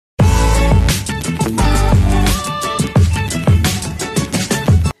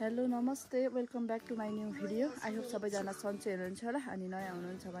नमस्ते welcome back to my new video I hope सबैजना सन्चै हुनुहुन्छ होला अनि नयाँ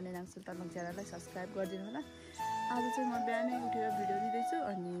हुनुहुन्छ भने नाङ्सुल तामाङ च्यानललाई सब्सक्राइब गरिदिनु होला। आज चाहिँ म बिहानै उठेर भिडियो दिँदैछु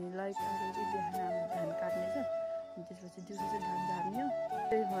अनि लाइक अहिले बिहान हाम्रो धान काट्ने छ अनि त्यसपछि दिउँसो चाहिँ धान झार्ने हो।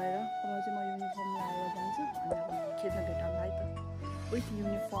 त्यही भएर अब चाहिँ म युनिफर्म लगाएर जान्छु अनि अब खेतमा भेटौँला है त विथ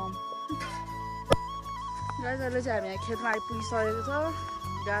युनिफर्म। गाइस अहिले चाहिँ हामी यहाँ खेतमा आइपुगिसकेको छ।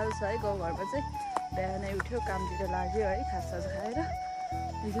 गाह्रो छ है गाउँघरमा चाहिँ बिहानै उठ्यो कामतिर लाग्यो है खाजासाजा खाएर।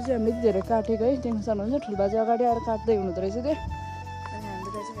 हिजो चाहिँ हामीले धेरै काटेको है देख्न सक्नुहुन्छ ठुलबाजे अगाडि आएर काट्दै हुनुहुँदो रहेछ त्यो अनि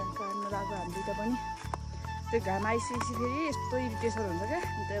हामीले चाहिँ घाम काट्नु लाग्यो हामी दुइटा पनि। त्यो घाम आइसकेपछि फेरि यस्तो इरिटेसन हुन्छ क्या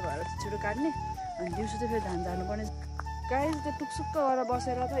त्यही भएर छिटो काट्ने अनि दिउँसो चाहिँ फेरि धान झार्नुपर्ने। गाइस त्यो टुकसुक्क गरेर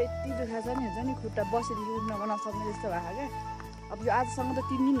बसेर त यति दुखाएको छ नि हुन्छ नि खुट्टा बसेदेखि उठ्न नसक्ने जस्तो भएको क्या। अब यो आजसँग त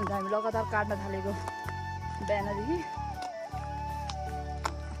 3 दिन हुन्छ हामी लगातार काट्न थालेको बिहानदेखि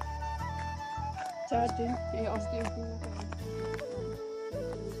 4 दिन अस्ति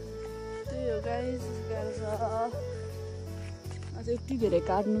त्यही हो गाइस गाह्रो छ। अझ यति धेरै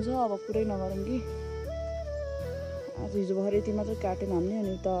काट्नु छ अब पुरै नगरौँ कि आज हिजो भएर यति मात्रै काटेन हामीले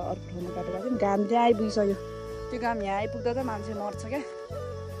अनि उता अर्को ठाउँमा काटेको थियौँ। घाम त्यहाँ आइपुगिसक्यो त्यो घाम यहाँ आइपुग्दा त मान्छे मर्छ क्या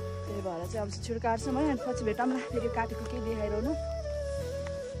त्यही भएर चाहिँ अब छिटो काट्छौँ है अनि पछि भेटौँला फेरि काटेको केही देखाइरहनु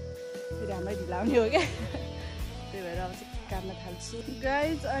फेरि हामीलाई ढिला हुने हो क्या त्यही भएर अब चाहिँ काट्न थाल्छु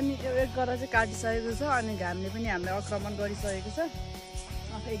गाइस। अनि यो एक गरेर चाहिँ काटिसकेको छ अनि घामले पनि हामीलाई आक्रमण गरिसकेको छ।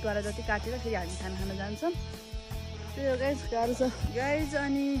 एक गरेर जति काटेर फेरि हामी खाना खान जान्छौँ त्यही हो गाइस गाह्रो छ गाइस।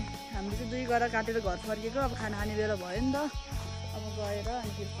 अनि हामीले चाहिँ 2 गरेर काटेर घर फर्केको अब खाना खाने बेला भयो नि त अब गएर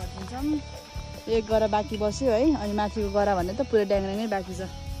अनि फेरि फर्किन्छौँ। एक गरेर बाँकी बस्यो है अनि माथिको गरा भन्ने त पुरै ड्याङ्ग्राङै बाँकी छ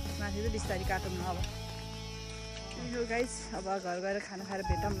माथि चाहिँ बिस्तारै काटौँ न अब त्यही हो गाइस। अब घर गएर खाना खाएर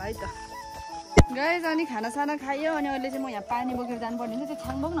भेटौँला है त गाइस। अनि खानासाना खायो अनि अहिले चाहिँ म यहाँ पानी बोकेर जानुपर्ने हुन्छ त्यो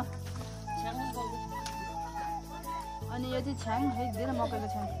छ्याङ बोक्न अनि यो चाहिँ छ्याङ है दिएर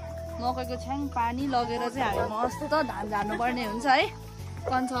मकैको छ्याङ पानी लगेर चाहिँ हामी मस्त धान झार्नुपर्ने हुन्छ है।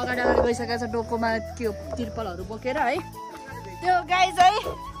 कन्छ अगाडि गइसकेको छ डोकोमा के तिर्पलहरू बोकेर है त्यो गाइस है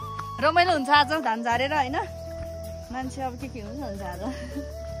रमाइलो हुन्छ आज धान झारेर होइन मान्छे अब के हुन्छ आज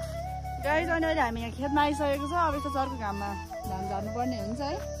गाइस। अनि अहिले हामी यहाँ खेतमा आइसकेको छ अब यस्तो चर्को घाममा धान झार्नुपर्ने हुन्छ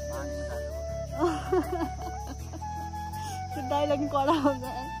है त्यो डाइलग नि कडा हुन्छ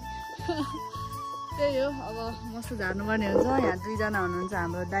त्यही हो अब मस्त झार्नुपर्ने हुन्छ। यहाँ 2 जना हुनुहुन्छ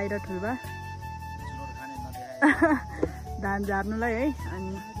हाम्रो दाइ र ठुल्बा धान झार्नुलाई है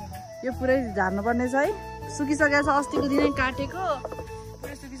अनि यो पुरै झार्नुपर्ने छ है सुकिसकेको छ अस्तिको दिनै काटेको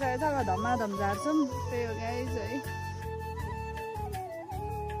पुरै सुकिसकेको छ अब धमाधम झार्छौँ त्यही हो गाइस है।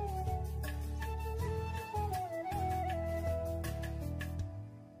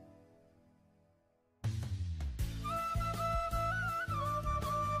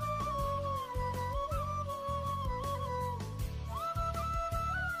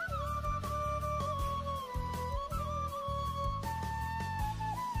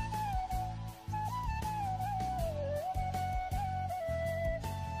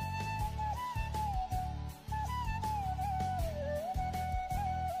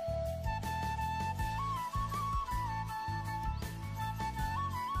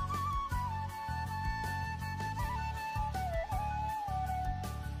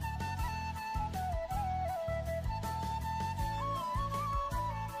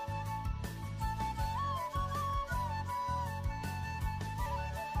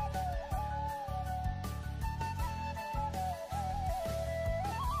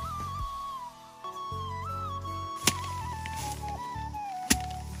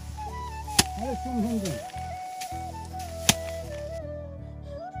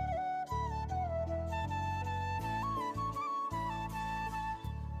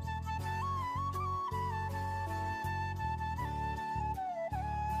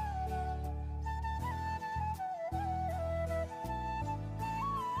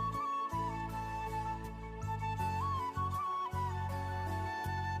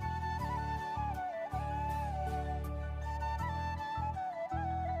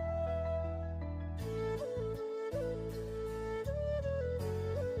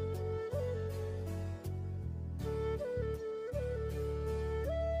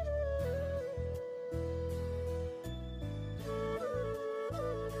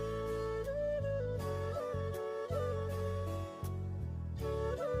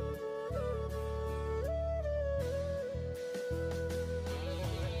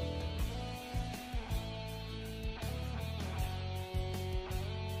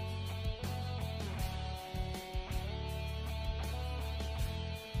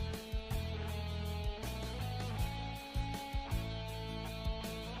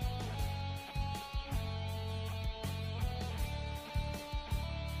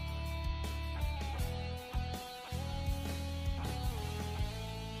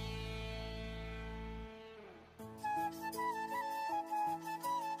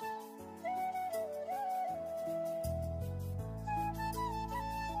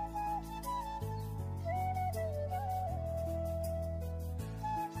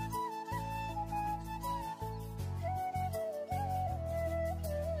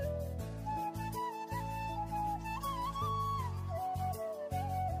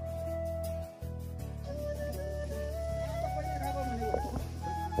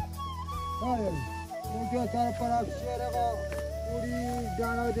 त्यो चार पराग सेरेको पुरी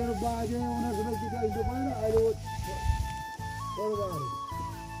डाँडा दिनु बाजे उनीहरूसँग के हिजो पनि अहिले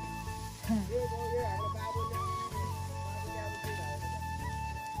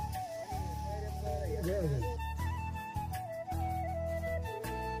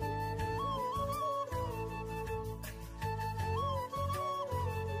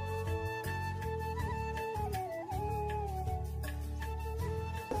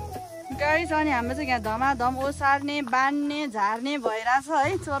गाइस अनि हाम्रो चाहिँ यहाँ धमाधम ओसार्ने बान्ने झार्ने भइरहेछ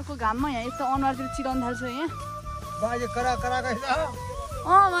है चर्को घाममा यहाँ यस्तो अनुहारतिर चिराउनु थाल्छ यहाँ बाजे करा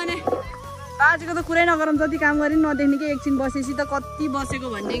भने बाजेको त कुरै नगरौँ जति काम गरे पनि नदेख्ने कि एकछिन बसेपछि त कति बसेको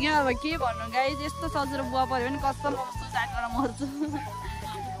भन्ने क्या अब के भन्नु गाइस यस्तो सजिलो बुवा पऱ्यो भने कसम सुसाइड गरेर मर्छु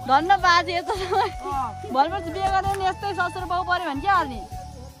धन्न बाजे यस्तो भर्खर बिहे गरेर नि यस्तै ससुरो बाउ पऱ्यो भने के गर्ने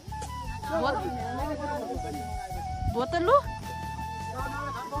बोतल लु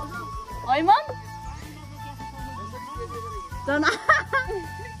है मम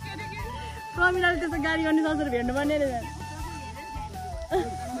प्रमिलाले त्यस्तो गाडी गर्ने ससुरो भेट्नु पर्ने रे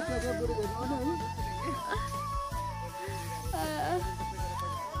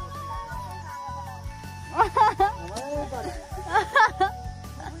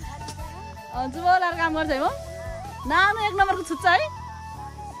जुवालार काम गर्छ है म नानु 1 नम्बरको छुच्चा है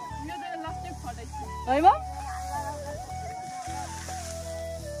म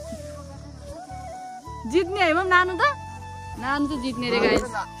जित्ने है म नानु त नानु चाहिँ जित्ने रे गाइस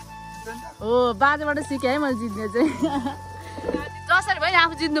हो बाजेबाट सिकेँ है मैले जित्ने चाहिँ जसरी भयो नि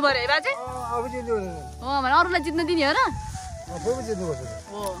आफू जित्नु पर्यो है बाजे हो भने अरूलाई जित्न दिने हो र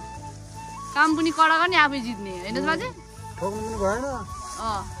हो काम पनि कडा गर्ने आफै जित्ने होइन बाजे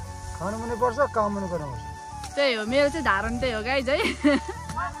खानु पनि पर्छ काम पनि गर्नुपर्छ त्यही हो मेरो चाहिँ धारण त्यही हो गाइस है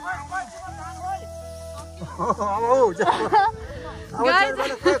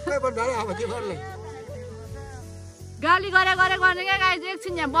गाली गरे गर्ने क्या गाइस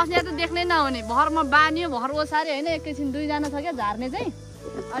एकछिन यहाँ बस्ने त देख्नै नहुने भरमा बान्यो भर ओसार्यो होइन एकैछिन 2 जना छ क्या झार्ने चाहिँ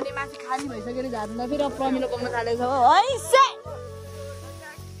अनि माथि खाली भइसक्यो झार्नु फेरि अब प्रमिलो बोल्न थालेको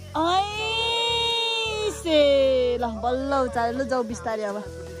छ ल बल्ल उचाल्यो ल जाऊ बिस्तारै अब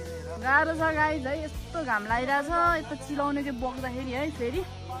गाह्रो छ गाइस है यस्तो घाम लागिरहेछ यस्तो चिलाउने चाहिँ बोक्दाखेरि है फेरि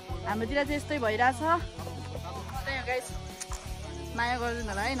हाम्रोतिर चाहिँ यस्तै भइरहेछ त्यही हो गाइस माया गरिदिनु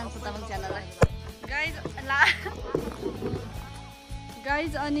होला है नक्सताको च्यानललाई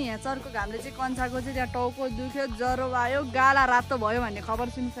गाइज अनि यहाँ चर्को घामले चाहिँ कन्छाको चाहिँ त्यहाँ टाउको दुख्यो ज्वरो आयो गाला रातो भयो भन्ने खबर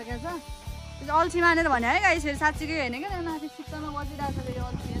सुनिसकेको छ त्यो अल्छी मानेर भन्यो है गाइस फेरि साँच्चीकै होइन क्या त्यहाँ माथि सिक्कामा बसिरहेको छ फेरि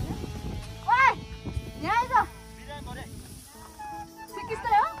अल्छी यहाँ आइज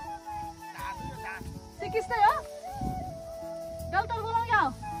सिकिस्तै हो डक्टर बोलाउँ क्या हो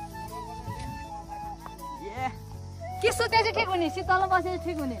ए किस्तो त्यहाँ चाहिँ ठिक हुने शीतलमा बसेर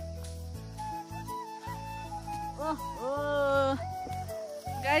ठिक हुने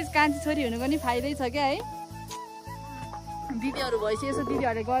गाइस कान्छी छोरी हुनुको नि फाइदै छ क्या है दिदीहरू भएपछि यसो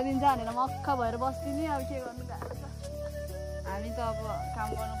दिदीहरूले गरिदिन्छ भनेर मक्ख भएर बस्दिने अब के गर्नु गाह्रो छ हामी त अब काम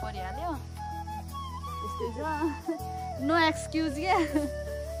गर्नु परिहाल्यो त्यस्तै छ नो एक्सक्युज क्या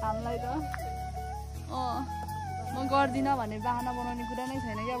हामीलाई त म गर्दिनँ भन्ने बाहना बनाउने कुरा नै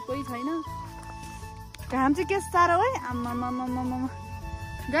छैन क्या अब कोही छैन घाम चाहिँ के साह्रो है आम्मा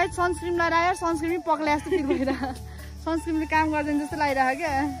गाइस सनस्क्रिन लगाएर आयो सनस्क्रिन पनि पक्ला जस्तो फिल भइरहेको सनस्क्रिनले काम गर्दैन जस्तो लागिरहेको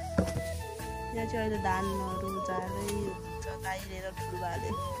क्या यहाँ चाहिँ अहिले धानहरू झार्दै गाइरेर ठुल्बाले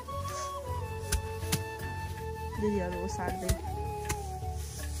दिदीहरू ओसार्दै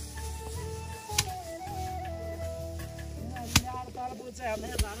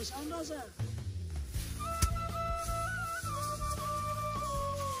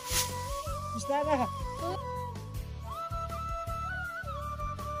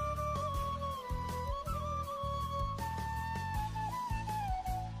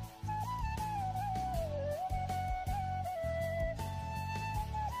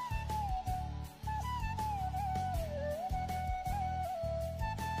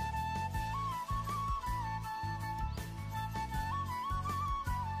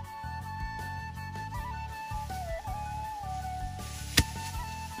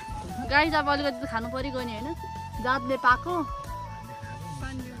गाई अब अलिकति त खानु पऱ्यो गयो नि होइन जातले पाएको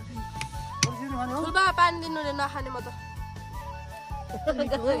पानी दिनु रे नखाने म त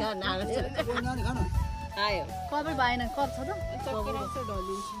कबै भएन कर छ त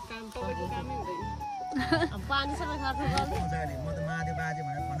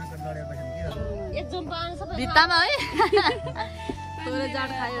भित्तामा है जाट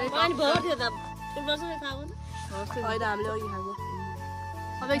खायो होइन हामीले अघि खाएको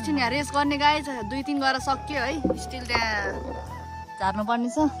अब एकछिन यहाँ रेस्ट गर्ने गाई छ 2-3 गरेर सक्यो है स्टिल त्यहाँ झार्नु पर्ने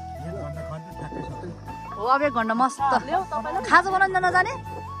छ हो अब 1 घन्टा मस्त खाजा बनाउन नजाने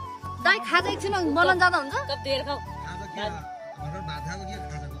दाइ खाजा एकछिन बनाउन जाँदा हुन्छ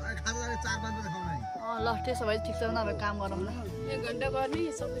ल त्यसो भए ठिक छ नभए काम गरौँ न 1 घन्टा गर्ने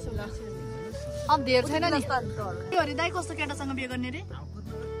सबै लाग्छ अब धेर छैन नि के हो रे दाइ कस्तो केटासँग बिहे गर्ने रे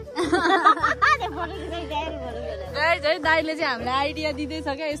गाइस है दाइले चाहिँ हामीलाई आइडिया दिँदैछ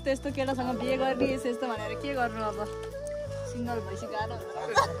क्या यस्तो यस्तो केटासँग बिहे गर्ने यस्तो यस्तो भनेर के गर्नु अब सिङ्गल भइसक्यो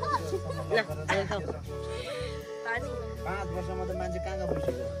 5 वर्षमा त मान्छे कहाँ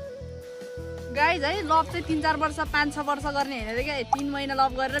बसिसक्यो गाइस है लभ चाहिँ 3-4 वर्ष 5-6 वर्ष गर्ने होइन रे क्या 3 महिना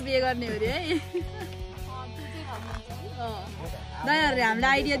लभ गरेर बिहे गर्ने हो रे है दाइहरूले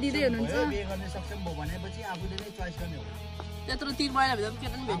हामीलाई आइडिया दिँदै हुनुहुन्छ बिहे गर्ने सक्षम भयो भनेपछि आफूले नै चोइस गर्ने हो त्यत्रो 3 महिना भित्र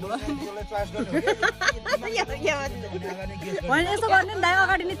केटा नि भेट्नु होइन यस्तो गर्ने नि दाइ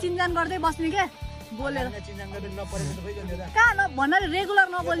अगाडि नै चिनजान गर्दै बस्ने क्या बोलेर कहाँ न भन्न रेगुलर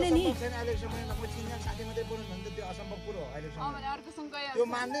नबोल्ने नि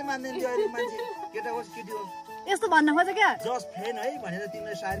यस्तो भन्न खोज क्या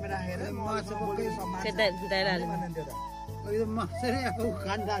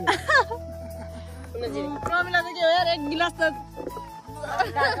प्रमिला चाहिँ के हो यार 1 गिलास त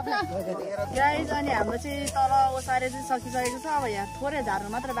गाइस अनि हाम्रो चाहिँ तल ओसारे चाहिँ सकिसकेको छ अब यहाँ थोरै झार्नु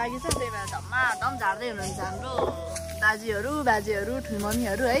मात्र बाँकी छ त्यही भएर धमाधम झार्दै हुनुहुन्छ हाम्रो दाजुहरू बाजेहरू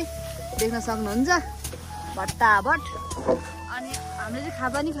ठुलमम्मीहरू है देख्न सक्नुहुन्छ भट्टाभट अनि हामीले चाहिँ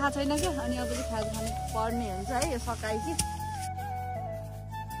खाजा नि खाएको छैन क्या अनि अब चाहिँ खाजा खानु पर्ने हुन्छ है यो सकाइ कि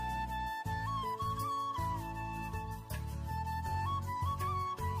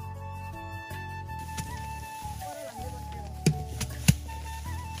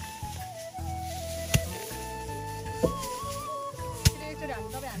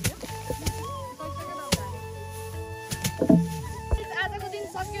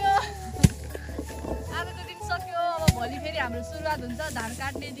हाम्रो सुरुवात हुन्छ धान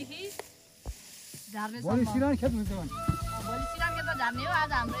काट्नेदेखि झार्ने भोलि सिरान खेत हुन्छ भोलि सिरान खेतमा झार्ने हो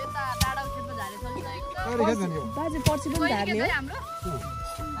आज हाम्रो यता डाँडा खेतमा झारे सकिसकेको छ बाजे पर्सि पनि झार्ने हो हाम्रो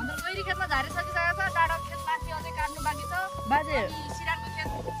गैरी खेतमा झारे सकिसकेको छ डाँडा खेत माथि अझै काट्नु बाँकी छ बाजे सिरानको खेत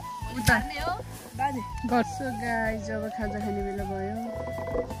झार्ने हो बाजे गर्छु गाइस जब खाजा खाने बेला भयो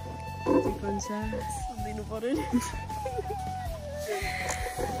चिकन छ दिनु पर्यो नि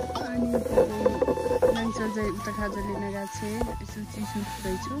अनि मान्छे चाहिँ उता खाजा लिन गएको छ यसो चिसो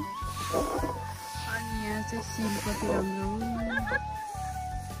खुवाइछु अनि यहाँ चाहिँ सिल कति राम्रो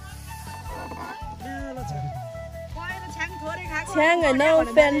छ्याङ होइन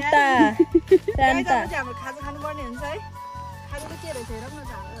पेन्टा पेन्टा हाम्रो खाजा खानुपर्ने हुन्छ है खाजा चाहिँ के रहेछ हेरौँ न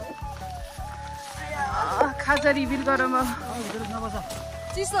खाजा रिभिल गरौँ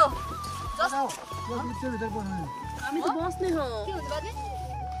चिसो हामी त बस्ने हो के हुन्छ बाजे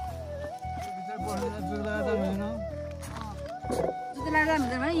जुत्ता लगाएर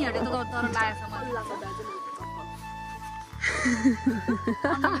हुँदैन है हिँडे त तर लागेको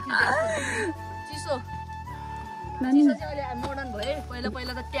चिसो चिसो चाहिँ अहिले मोडर्न भयो पहिला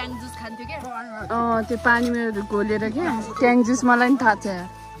पहिला त ट्याङ जुस खान्थ्यो क्या त्यो पानीमा घोलेर क्या ट्याङ जुस मलाई नि थाहा छ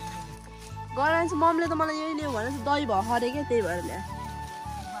गराएछ मम्मीले त मलाई यही ल्याऊ भनेर दही भयो हरे क्या त्यही भएर ल्याए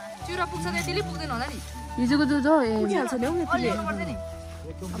चिउरा पुग्छ त्यतिले पुग्दैन होला नि हिजोको दुध हो पुगिहाल्छ ल्याउ अलि हेर्नुपर्छ नि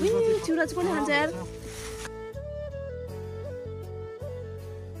अब चिउरा चाहिँ पनि खान्छ यार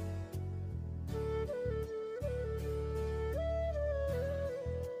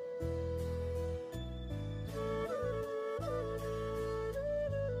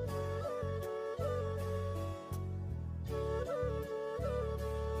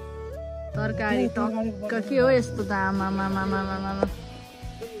तरकारी टक्क के हो यस्तो त आमा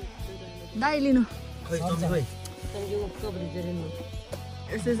दाइ लिनु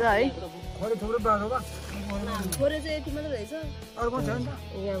यस्तै छ है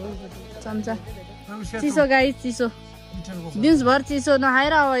चम्चा चिसो गाई चिसो दिउँसभर चिसो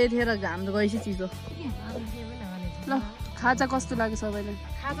नखाएर अब यतिखेर घाम गएपछि चिसो ल खाजा कस्तो लाग्यो सबैलाई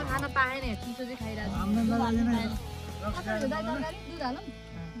खाजा खान पाएन चिसो चाहिँ खाइरहेको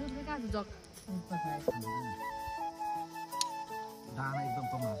जग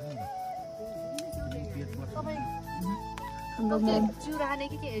चिउरा खाने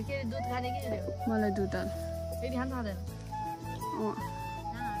कि के दुध खाने कि मलाई दुध फेरि खानु खाँदैन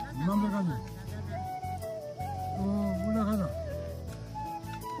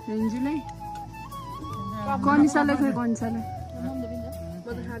रेन्जुलाई कनिसाले खोइ कनिसाले म त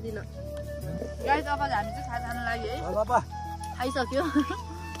खाँदिनँ गाइस अब हामी चाहिँ खाजा खानु लागि है खाइसक्यो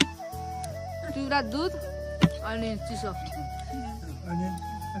चिउरा दुध अनि चिसो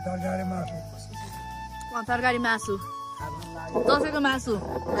तरकारी मासु दसैँको मासु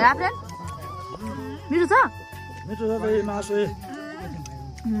फ्रेन्ड मिठो छ मिठो छ त मासु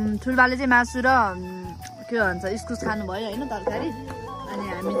ठुलबाले चाहिँ मासु र के भन्छ इस्कुस खानुभयो होइन तरकारी अनि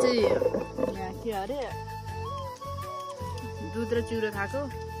हामी चाहिँ यहाँ के अरे दुध र चिउरो खाएको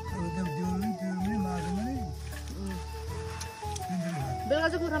बेलुका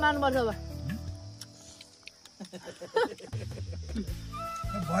चाहिँ कुखुरा मार्नुपर्छ अब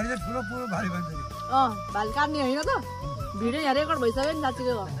भाले काट्ने होइन त भिडियो यहाँ रेकर्ड भइसक्यो नि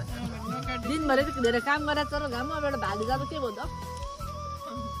साँच्चीको दिनभरि धेरै काम गरेर तर घाममा अब एउटा भाले जाँदा के भयो त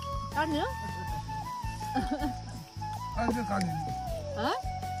काट्ने हो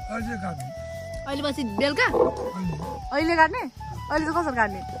अहिले पछि बेलुका अहिले काट्ने अहिले चाहिँ कसरी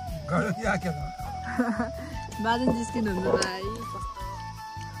काट्ने बाजे जिस्किनुहुन्छ भाइ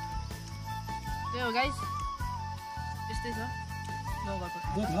त्यही हो गाइस त्यस्तै छ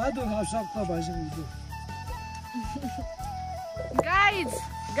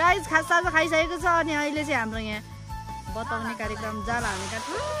गाइस खाजा खाइसकेको छ अनि अहिले चाहिँ हाम्रो यहाँ बताउने कार्यक्रम जाल हाल्ने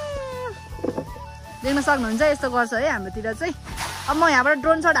कार्यक्रम देख्न सक्नुहुन्छ यस्तो गर्छ है हाम्रोतिर चाहिँ अब म यहाँबाट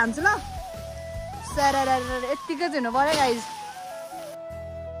ड्रोन सट हान्छु ल सर यत्तिकै चाहिँ हुनु पर्यो गाइस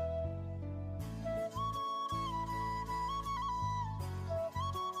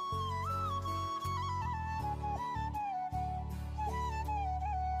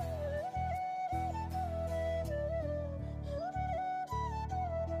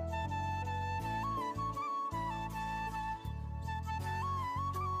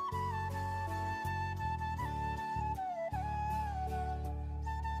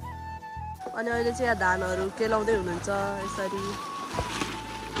अनि अहिले चाहिँ यहाँ धानहरू केलाउँदै हुनुहुन्छ यसरी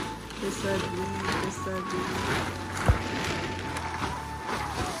यसरी यसरी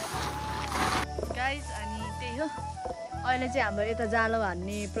गाइस अनि त्यही हो अहिले चाहिँ हाम्रो यता जालो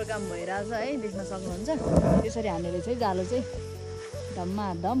हान्ने प्रोग्राम भइरहेछ है देख्न सक्नुहुन्छ यसरी हानेर चाहिँ जालो चाहिँ धम्मा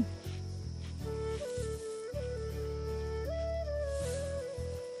धम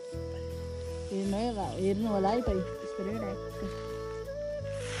हेर्नु होला है त यस्तो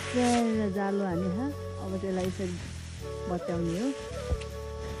जालो हाने अब त्यसलाई यसरी बत्याउने हो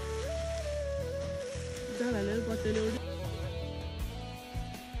जाल हालेर बत्याउने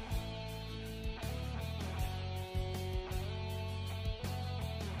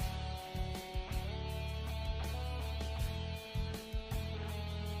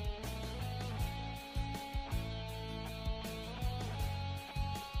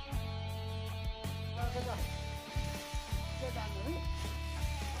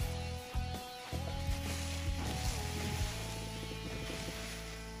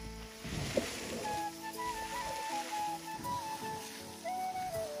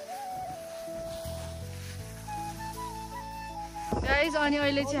गाइस अनि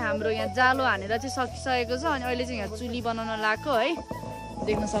अहिले चाहिँ हाम्रो यहाँ जालो हानेर चाहिँ सकिसकेको छ अनि अहिले चाहिँ यहाँ चुली बनाउन लाग्यो है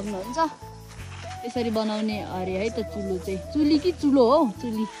देख्न सक्नुहुन्छ यसरी बनाउने अरे है त चुलो चाहिँ चुली कि चुलो हो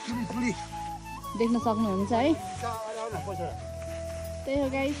चुली देख्न सक्नुहुन्छ है त्यही हो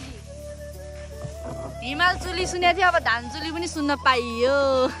गाइस हिमाल चुली सुनेको थियो अब धान चुली पनि सुन्न पाइयो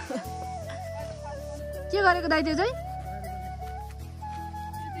के गरेको दाइ त्यो चाहिँ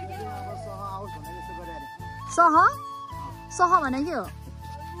सह सह भने के हो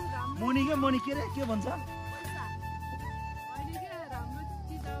मोनी के रे के भन्छ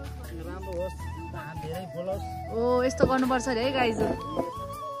ओ यस्तो गर्नुपर्छ अरे है गाइज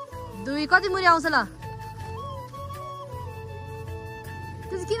दुई कति मुरी आउँछ ल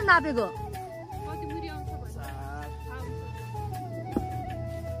त्यो चाहिँ किन नापेको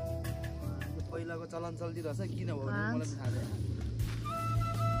पहिलाको चलन चल्ती रहेछ किन हो भने मलाई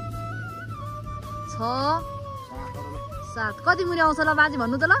थाहा छैन 7 कति मुरी आउँछ ल बाजे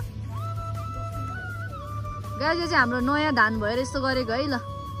भन्नु त ल गाइस यो चाहिँ हाम्रो नयाँ धान भएर यस्तो गरेको है ल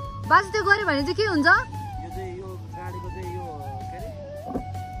बाजे त्यो गर्यो भने चाहिँ के हुन्छ यो चाहिँ यो गाडीको चाहिँ यो के रे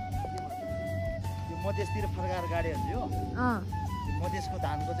यो मधेसतिर फर्काएर गाडी हुन्छ यो मधेसको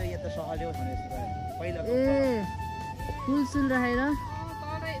धानको चाहिँ यता सहल्यो भने पहिला ए फुलसुल राखेर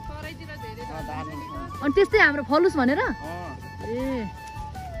अनि त्यस्तै हाम्रो फलुस भनेर ए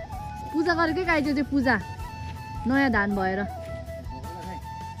पूजा गरेकै गाई त्यो चाहिँ पूजा नयाँ धान भएर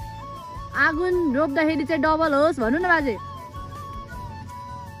आगुन रोप्दाखेरि चाहिँ डबल होस् भन्नु न बाजे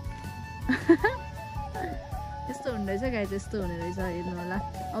यस्तो हुँदो रहेछ गाई त्यस्तो हुने रहेछ हेर्नु होला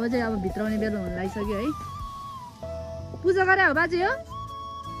अब चाहिँ अब भित्राउने बेला हुन लागिसक्यो है पूजा गरे हो बाजे हो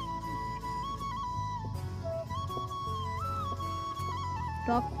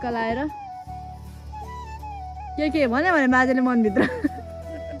टक्क लाएर के भन्यो भने बाजेले मनभित्र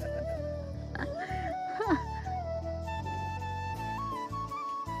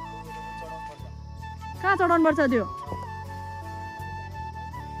कहाँ चढाउनु पर्छ त्यो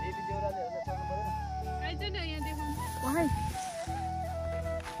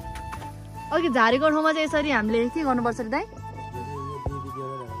अघि झारेको ठाउँमा चाहिँ यसरी हामीले के गर्नुपर्छ अरे दाइ?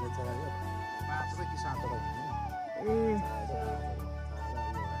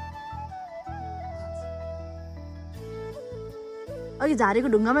 अघि झारेको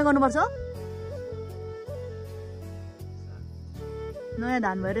ढुङ्गामै गर्नुपर्छ। नयाँ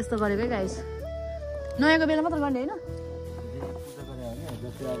धान भएर यस्तो गरेको है गाइस। नयाँको बेला मात्र गर्ने होइन?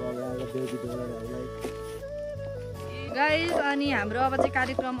 गाइस अनि हाम्रो अब चाहिँ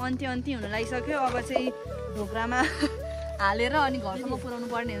कार्यक्रम अन्त्य हुन लागिसक्यो। अब चाहिँ ढोक्रामा हालेर अनि घरसम्म पुर्याउनु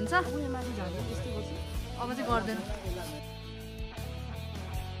पर्ने हुन्छ। अब चाहिँ गर्दैन।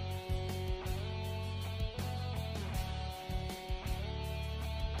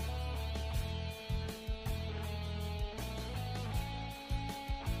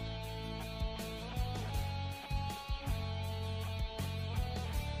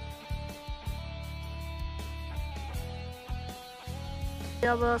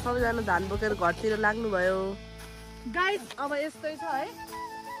 अब सबैजना धान बोकेर घरतिर लाग्नु भयो। गाइस अब यस्तै छ है।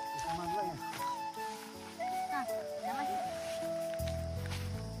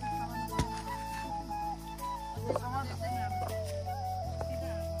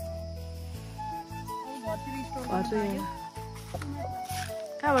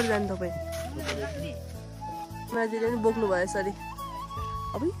 कहाँबाट जानु तपाईँ? मान्छेले पनि बोक्नु भयो यसरी।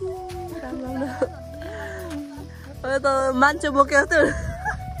 अब राम्रो त मान्छे बोकेको थियो।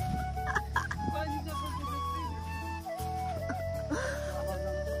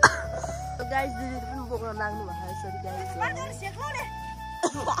 गाइस दिदीले पनि बोक्न लाग्नु भएको यसरी गाइस।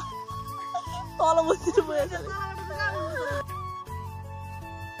 तल बसेर बोकेको।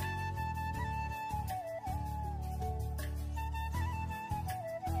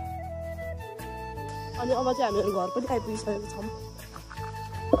 अनि अब चाहिँ हामीहरू घर पनि आइपुगिसकेको छौँ।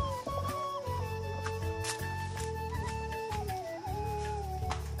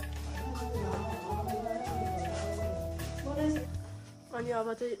 अनि अब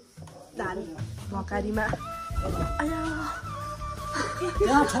चाहिँ धान भकारीमा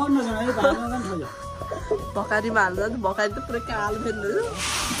भकारीमा हाल्दा त भकारी त पुरै कालो फेर्नु।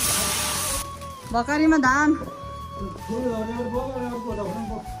 भकारीमा धान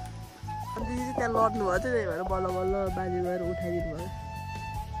दिदी चाहिँ त्यहाँ लड्नु भएको थियो, त्यही भएर बल्ल बल्ल बाजे गएर उठाइदिनु भयो।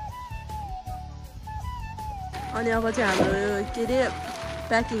 अनि अब चाहिँ हाम्रो के अरे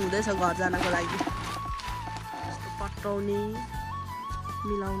प्याकिङ हुँदैछ घर जानको लागि। पट्टाउने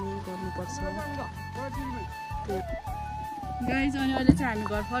मिलाउने गर्नुपर्छ। गाइस अनि अहिले चाहिँ हामी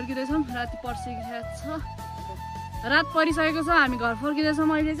घर फर्किँदैछौँ। राति परिसकेको छ, रात परिसकेको छ। हामी घर फर्किँदैछौँ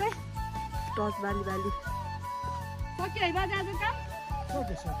अहिले चाहिँ। टर्च बाली बाली सक्यो है बाजे आज काम?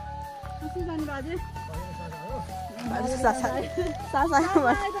 कति जाने बाजे?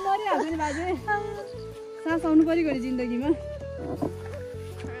 मरिहाल्छ नि बाजे। सास आउनु पऱ्यो घरि जिन्दगीमा।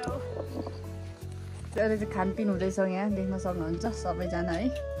 अहिले चाहिँ खानपिन हुँदैछ यहाँ देख्न सक्नुहुन्छ सबैजना है।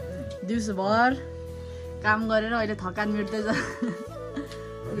 दिउँसोभर काम गरेर अहिले थकान मेट्दैछ।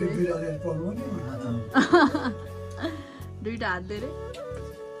 दुईटा हात दिएर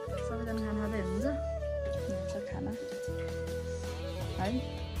सबैजना खाना खाँदै हुनुहुन्छ। खाना है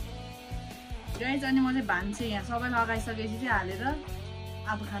गाइस। अनि म चाहिँ भान्छु यहाँ सबै लगाइसकेपछि चाहिँ हालेर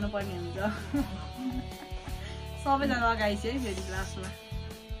आफू खानुपर्ने हुन्छ। सबैजना लगाइछु है फेरि लास्टमा।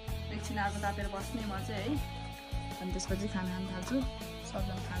 एकछिन आगो तापेर बस्ने म चाहिँ है। अनि त्यसपछि खाना खान थाल्छु।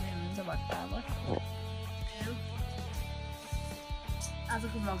 सबजना खाँदै हुनुहुन्छ भट्टाभट।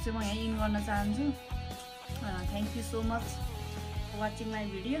 आजको भ्लग चाहिँ म यहाँ इन गर्न चाहन्छु। Thank you so much for watching my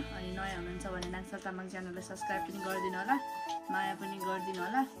video. अनि नयाँ हुनुहुन्छ भने नाङ्सा तामाङ च्यानललाई सब्सक्राइब पनि गरिदिनु होला, माया पनि गरिदिनु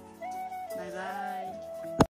होला। By by.